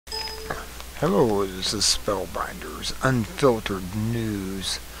Hello, this is Spellbinder's Unfiltered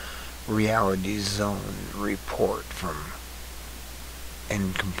News Reality Zone report from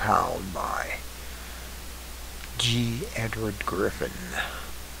and compiled by G. Edward Griffin.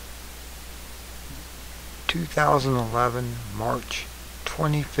 2011, March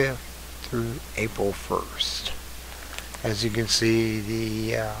 25th through April 1st. As you can see,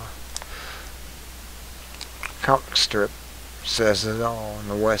 the comic strip says it all on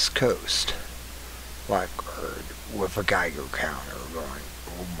the West Coast. Blackbird with a Geiger counter going,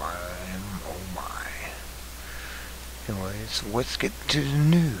 oh my, oh my. Anyways, let's get to the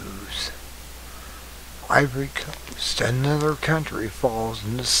news. Ivory Coast, another country, falls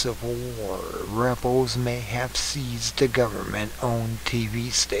into civil war. Rebels may have seized a government-owned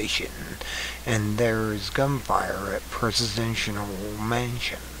TV station, and there is gunfire at presidential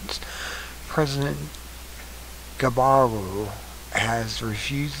mansions. President Gabaru has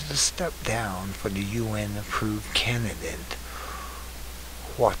refused to step down for the UN-approved candidate,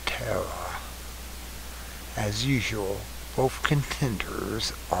 Ouattara. As usual, both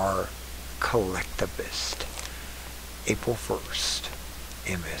contenders are collectivist. April 1st,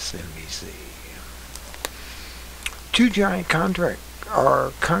 MSNBC. Two giant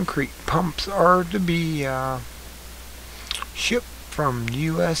concrete pumps are to be shipped from the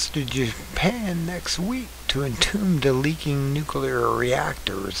U.S. to Japan next week to entomb the leaking nuclear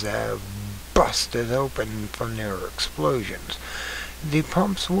reactors that have busted open from their explosions. The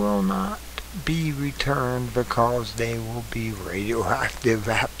pumps will not be returned because they will be radioactive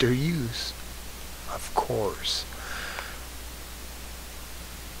after use. Of course.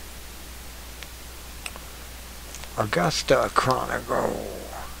 Augusta Chronicle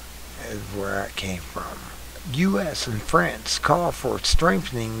is where it came from. U.S. and France call for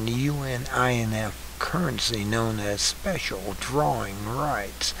strengthening the UN INF currency known as special drawing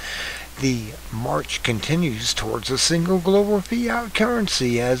rights. The march continues towards a single global fiat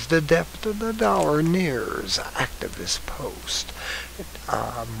currency as the depth of the dollar nears. Activist post,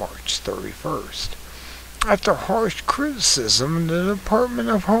 March 31st. After harsh criticism, the Department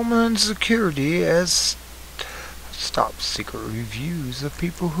of Homeland Security has stopped secret reviews of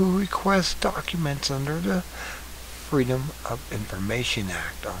people who request documents under the Freedom of Information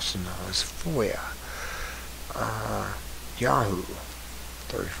Act, also known as FOIA. Yahoo,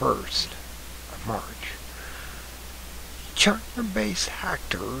 31st of March. China-based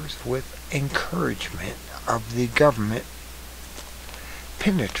hackers, with encouragement of the government,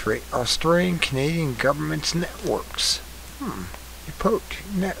 penetrate Australian Canadian government's networks. Epoch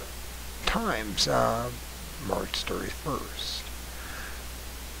Net Times, March 31st.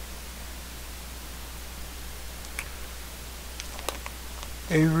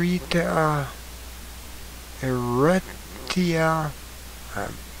 Eritrea,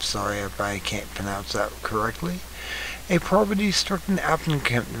 I'm sorry if I can't pronounce that correctly. A poverty-stricken African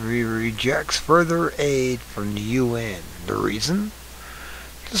country rejects further aid from the UN. The reason?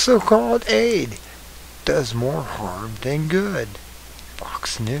 The so-called aid does more harm than good.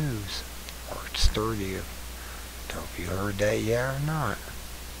 Fox News, March 30th. Don't know if you heard that yet or not.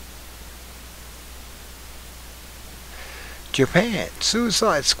 Japan.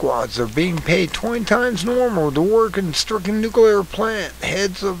 Suicide squads are being paid 20 times normal to work in stricken nuclear plant.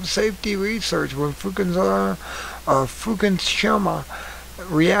 Heads of safety research when Fukushima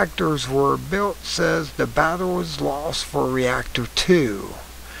reactors were built says the battle is lost for reactor 2.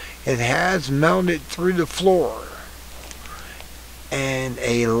 It has melted through the floor, and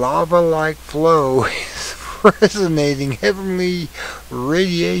a lava-like flow is resonating heavenly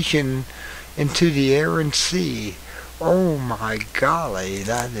radiation into the air and sea. Oh my golly,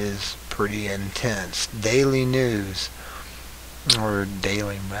 that is pretty intense. Daily News, or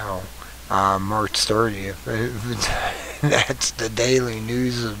Daily Mail, March 30th. That's the daily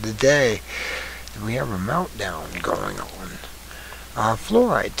news of the day. We have a meltdown going on.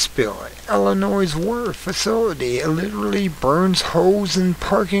 Fluoride spill at Illinois' water facility. It literally burns holes in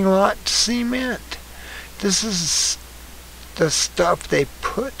parking lot cement. This is the stuff they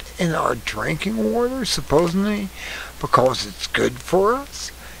put in our drinking water, supposedly, because it's good for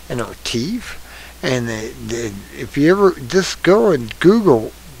us and our teeth. And if you ever just go and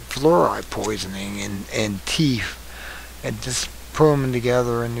Google fluoride poisoning and teeth, and just put them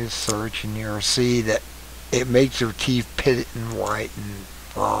together in this search, and you'll see that it makes your teeth pitted and white and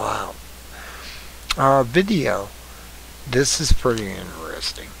fall out. Video. This is pretty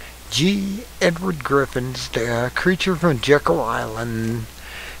interesting. G. Edward Griffin's The Creature from Jekyll Island.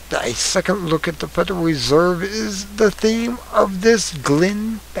 A second look at the Federal Reserve is the theme of this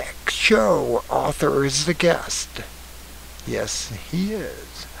Glenn Beck show. Author is the guest. Yes, he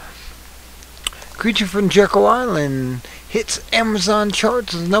is. Creature from Jekyll Island hits Amazon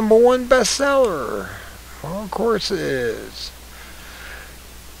charts as #1 bestseller. Well, of course it is.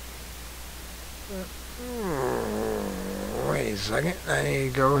 Wait a second, I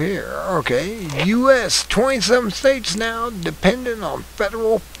need to go here. Okay, U.S. 27 states now dependent on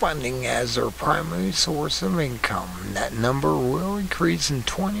federal funding as their primary source of income. That number will increase in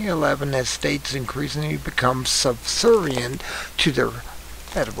 2011 as states increasingly become subservient to their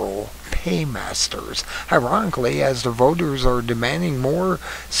federal paymasters. Ironically, as the voters are demanding more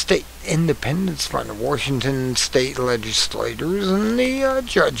state independence from the Washington state legislators and the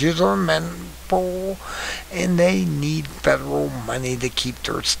judges are mental, and they need federal money to keep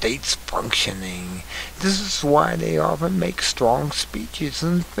their states functioning. This is why they often make strong speeches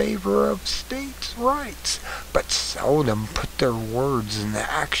in favor of states' rights, but seldom put their words into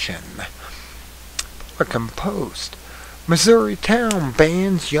action. Pelican Post. Missouri town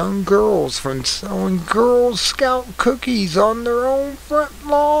bans young girls from selling Girl Scout cookies on their own front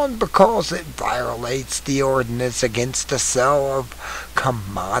lawn because it violates the ordinance against the sale of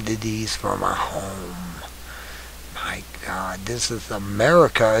commodities from a home. My God, this is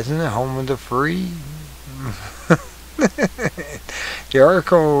America, isn't it? Home of the free? The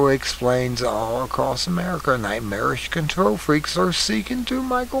article explains all across America, nightmarish control freaks are seeking to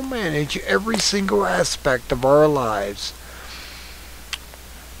micromanage every single aspect of our lives.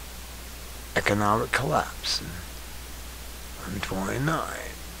 Economic collapse. 129.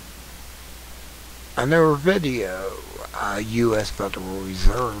 Another video. U.S. Federal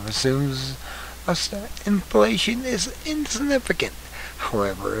Reserve assumes that inflation is insignificant.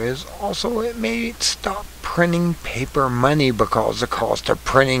 However, it may stop printing paper money because the cost of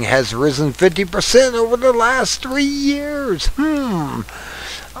printing has risen 50% over the last 3 years.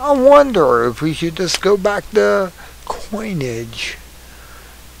 I wonder if we should just go back to coinage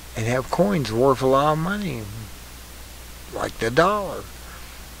and have coins worth a lot of money, like the dollar.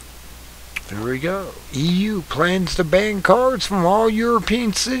 Here we go. EU plans to ban cars from all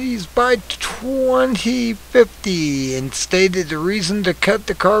European cities by 2050 and stated the reason to cut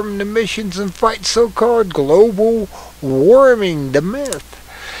the carbon emissions and fight so-called global warming. The myth.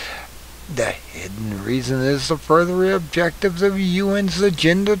 The hidden reason is the further objectives of UN's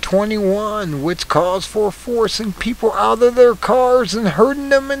Agenda 21, which calls for forcing people out of their cars and herding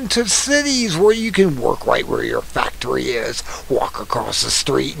them into cities where you can work right where your factory is. Walk across the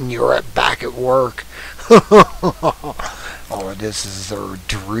street and you're back at work. Oh, this is their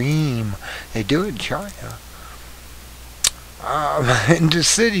dream. They do it in China. Into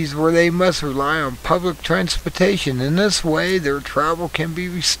cities where they must rely on public transportation. In this way, their travel can be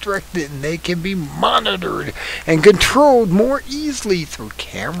restricted and they can be monitored and controlled more easily through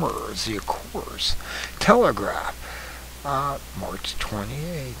cameras, of course. Telegraph, March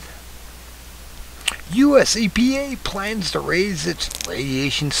 28th. U.S. EPA plans to raise its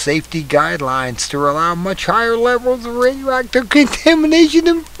radiation safety guidelines to allow much higher levels of radioactive contamination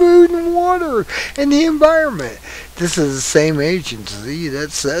in food and water and the environment. This is the same agency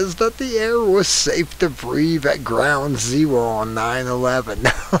that says that the air was safe to breathe at ground zero on 9/11.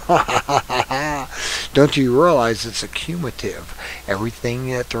 Don't you realize it's accumulative? Everything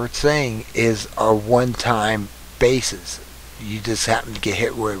that they're saying is a one-time basis. You just happen to get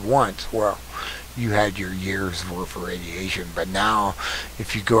hit with it once. Well, you had your years worth of radiation, but now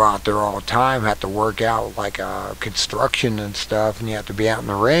if you go out there all the time, have to work out like construction and stuff, and you have to be out in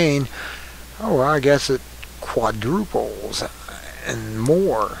the rain, oh well, I guess it quadruples and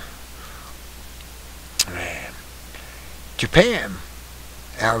more. Man. Japan,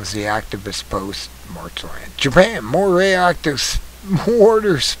 that was the activist post March 20th. Japan, more radioactive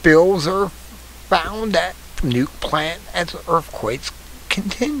water spills are found at nuke plant as earthquakes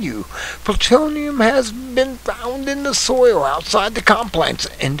continue. Plutonium has been found in the soil outside the complex,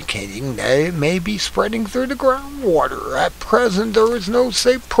 indicating that it may be spreading through the groundwater. At present, there is no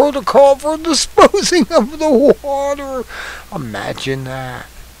safe protocol for disposing of the water. Imagine that.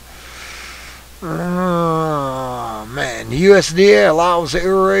 Oh, man. The USDA allows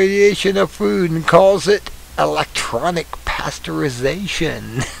irradiation of food and calls it electronic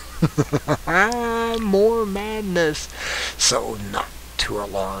pasteurization. More madness. So not to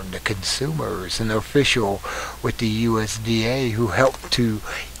alarm the consumers. An official with the USDA who helped to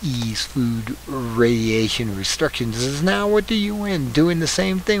ease food radiation restrictions is now with the UN doing the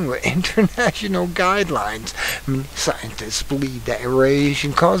same thing with international guidelines. Many scientists believe that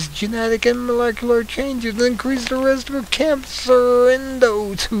irradiation causes genetic and molecular changes that increase the risk of cancer in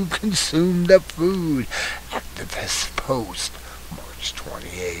those who consume the food. Activist post March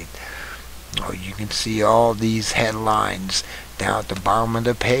 28th. Oh, you can see all these headlines down at the bottom of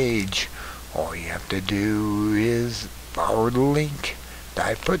the page. All you have to do is follow the link that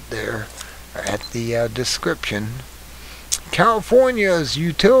I put there at the description. California's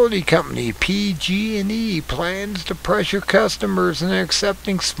utility company PG&E plans to pressure customers into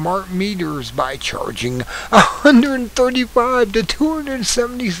accepting smart meters by charging $135 to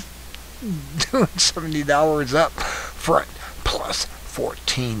 $270 up front, plus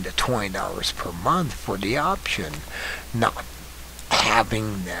 $14 to $20 per month for the option not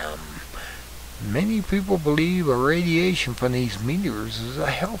having them. Many people believe irradiation from these meters is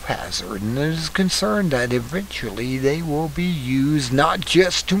a health hazard and is concerned that eventually they will be used not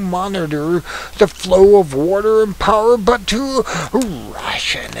just to monitor the flow of water and power, but to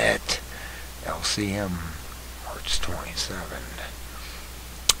ration it. LCM, March 27.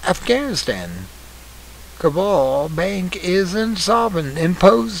 Afghanistan. Kabul Bank is insolvent,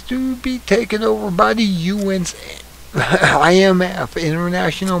 imposed to be taken over by the UN's IMF,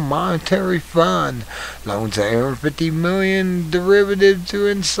 International Monetary Fund. Loans $150 million derivative to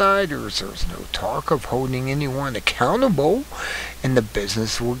insiders. There's no talk of holding anyone accountable, and the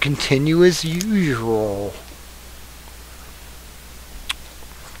business will continue as usual.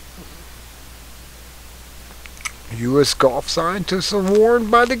 U.S. Gulf scientists are warned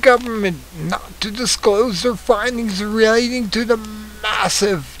by the government not to disclose their findings relating to the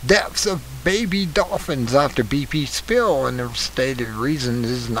massive deaths of baby dolphins after BP spill, and their stated reason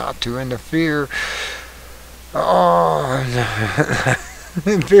is not to interfere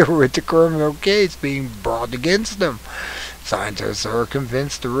with the criminal case being brought against them. Scientists are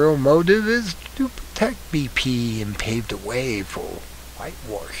convinced the real motive is to protect BP and pave the way for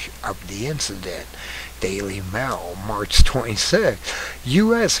whitewash of the incident. Daily Mail, March 26.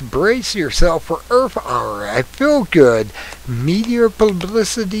 U.S. brace yourself for Earth Hour. I feel good. Media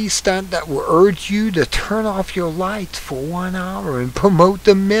publicity stunt that will urge you to turn off your lights for 1 hour and promote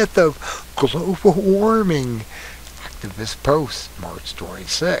the myth of global warming. Activist post, March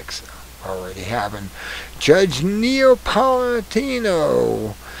 26. Already having Judge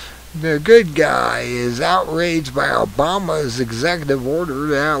Neapolitano, the good guy, is outraged by Obama's executive order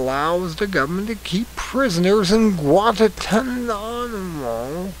that allows the government to keep prisoners in Guantanamo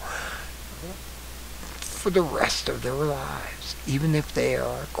for the rest of their lives, even if they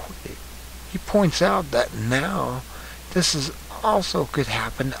are acquitted. He points out that now this is also could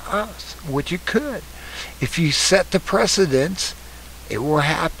happen to us, which it could. If you set the precedents, it will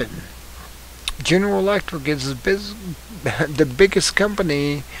happen. General Electric is the biggest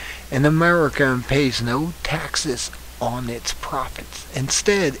company in America and pays no taxes on its profits.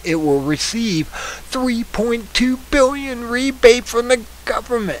 Instead, it will receive $3.2 billion rebate from the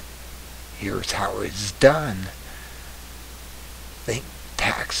government. Here's how it's done. Think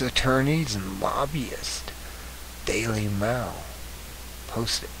tax attorneys and lobbyists. Daily Mail.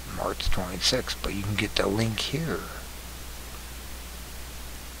 Posted March 26, but you can get the link here.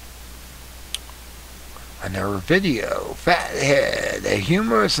 Another video, Fathead, a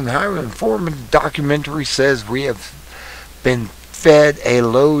humorous and highly informative documentary says we have been fed a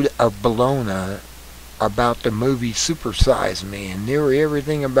load of bologna about the movie Super Size Me, and nearly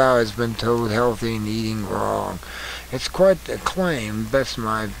everything about it has been told healthy and eating wrong. It's quite the claim. Best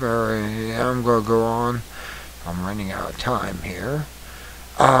my I'm going to go on. I'm running out of time here.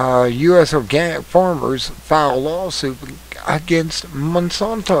 U.S. organic farmers file lawsuit against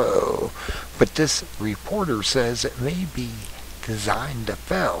Monsanto, but this reporter says it may be designed to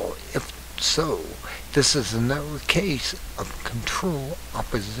fail. If so, this is another case of control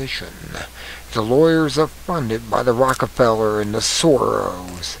opposition. The lawyers are funded by the Rockefeller and the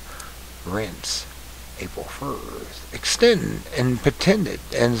Soros. Rents, April 1st. Extend and pretended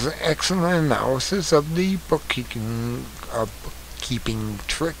as an excellent analysis of the bookkeeping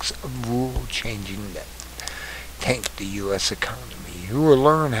tricks of rule changing that tanked the U.S. economy. Who will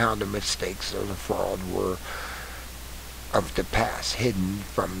learn how the mistakes of the fraud were of the past hidden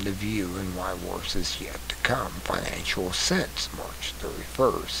from the view and why worse is yet to come. Financial Sense, March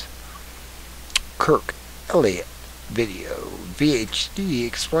 31st. Kirk Elliott video. VHD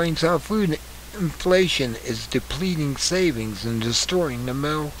explains how food inflation is depleting savings and destroying the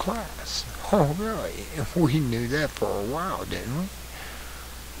middle class. Oh, really? We knew that for a while, didn't we?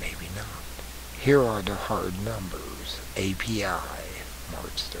 Maybe not. Here are the hard numbers. API,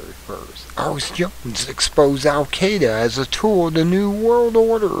 March 31st. Alex Jones exposed Al-Qaeda as a tool of the New World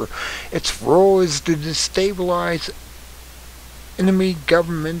Order. Its role is to destabilize enemy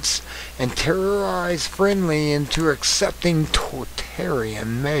governments and terrorize friendly into accepting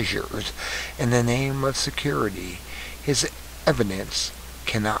totalitarian measures in the name of security. His evidence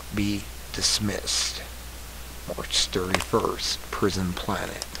cannot be dismissed. March 31st, Prison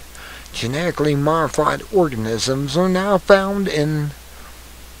Planet. genetically modified organisms are now found in...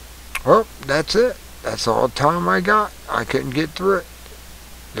 Oh, that's it. That's all the time I got. I couldn't get through it.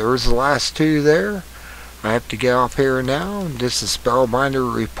 There was the last two there. I have to get off here now. This is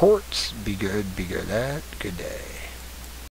Spellbinder Reports. Be good at. Good day.